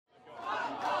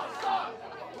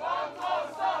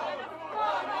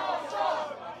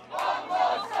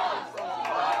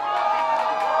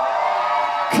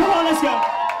Let's go.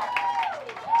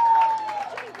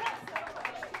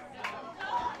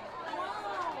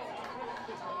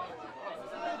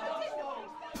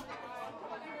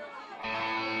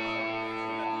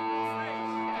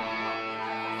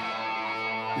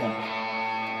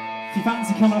 If you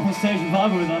fancy coming up on stage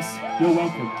revival with us, you're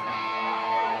welcome.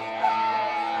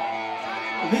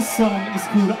 This song is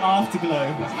called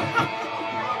Afterglow.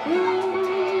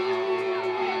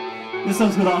 This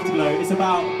song's called Afterglow. It's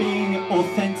about being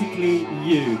authentically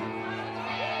you.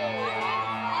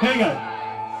 Here we go.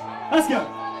 Let's go.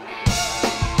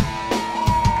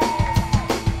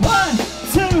 1,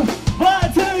 2,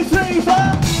 1, 2, 3,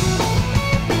 4.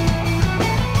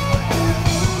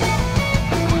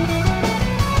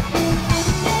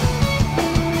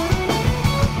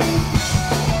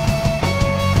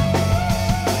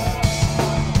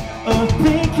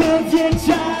 Think of your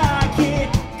jacket,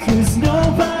 'cause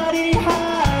nobody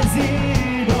has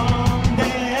it on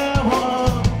their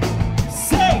wall.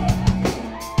 Say,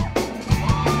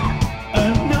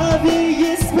 another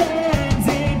year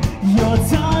spending your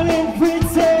time in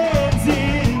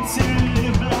pretending to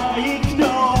live like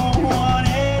no one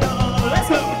at all. Let's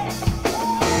go.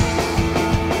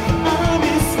 I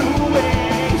miss the way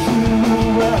you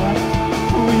were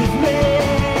with me.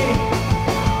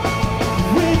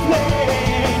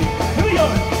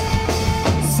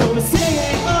 So we're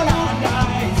singing all our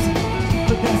nights,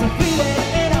 but there's a feeling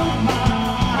in our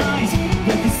minds.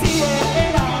 You can see it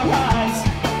in our eyes.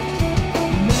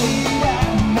 Late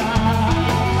at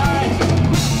night,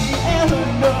 will we ever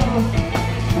know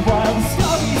why the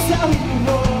stories that we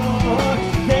wrote,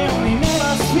 they only made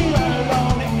us feel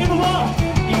alone in the war,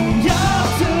 in the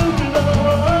afterglow.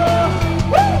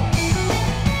 Woo!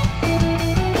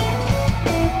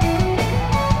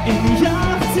 In the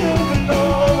afterglow.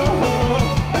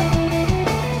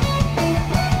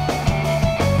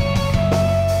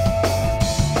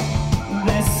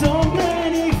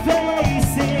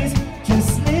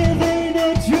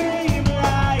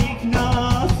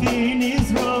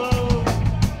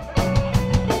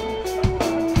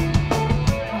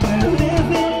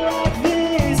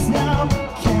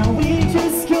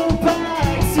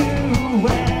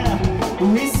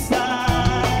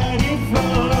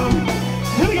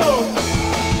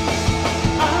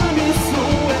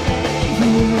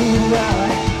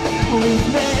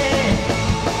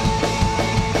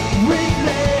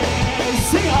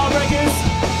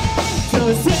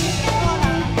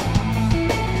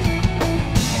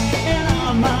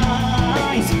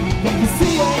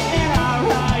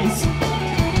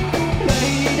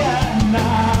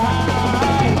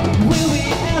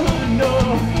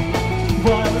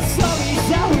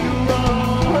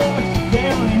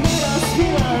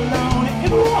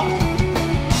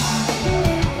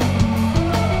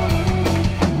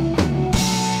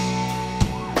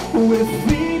 We're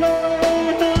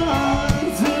feeling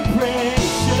under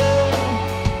pressure,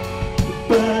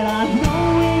 but I know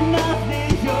we're not the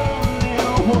only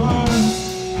ones.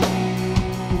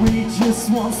 We just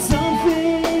want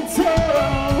something to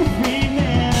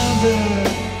remember,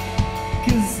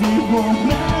 'cause it won't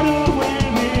matter when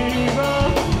we're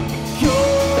all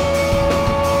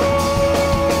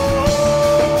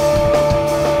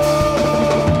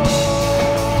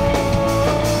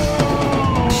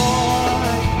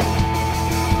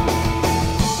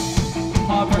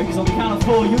Heartbreakers on the count of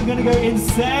 4, you're gonna go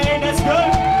insane. Let's go!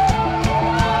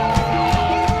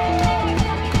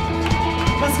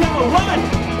 Let's go! 1,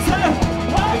 2,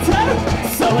 1, 2.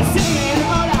 So we're singing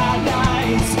all our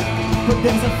nights, but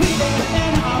there's a feeling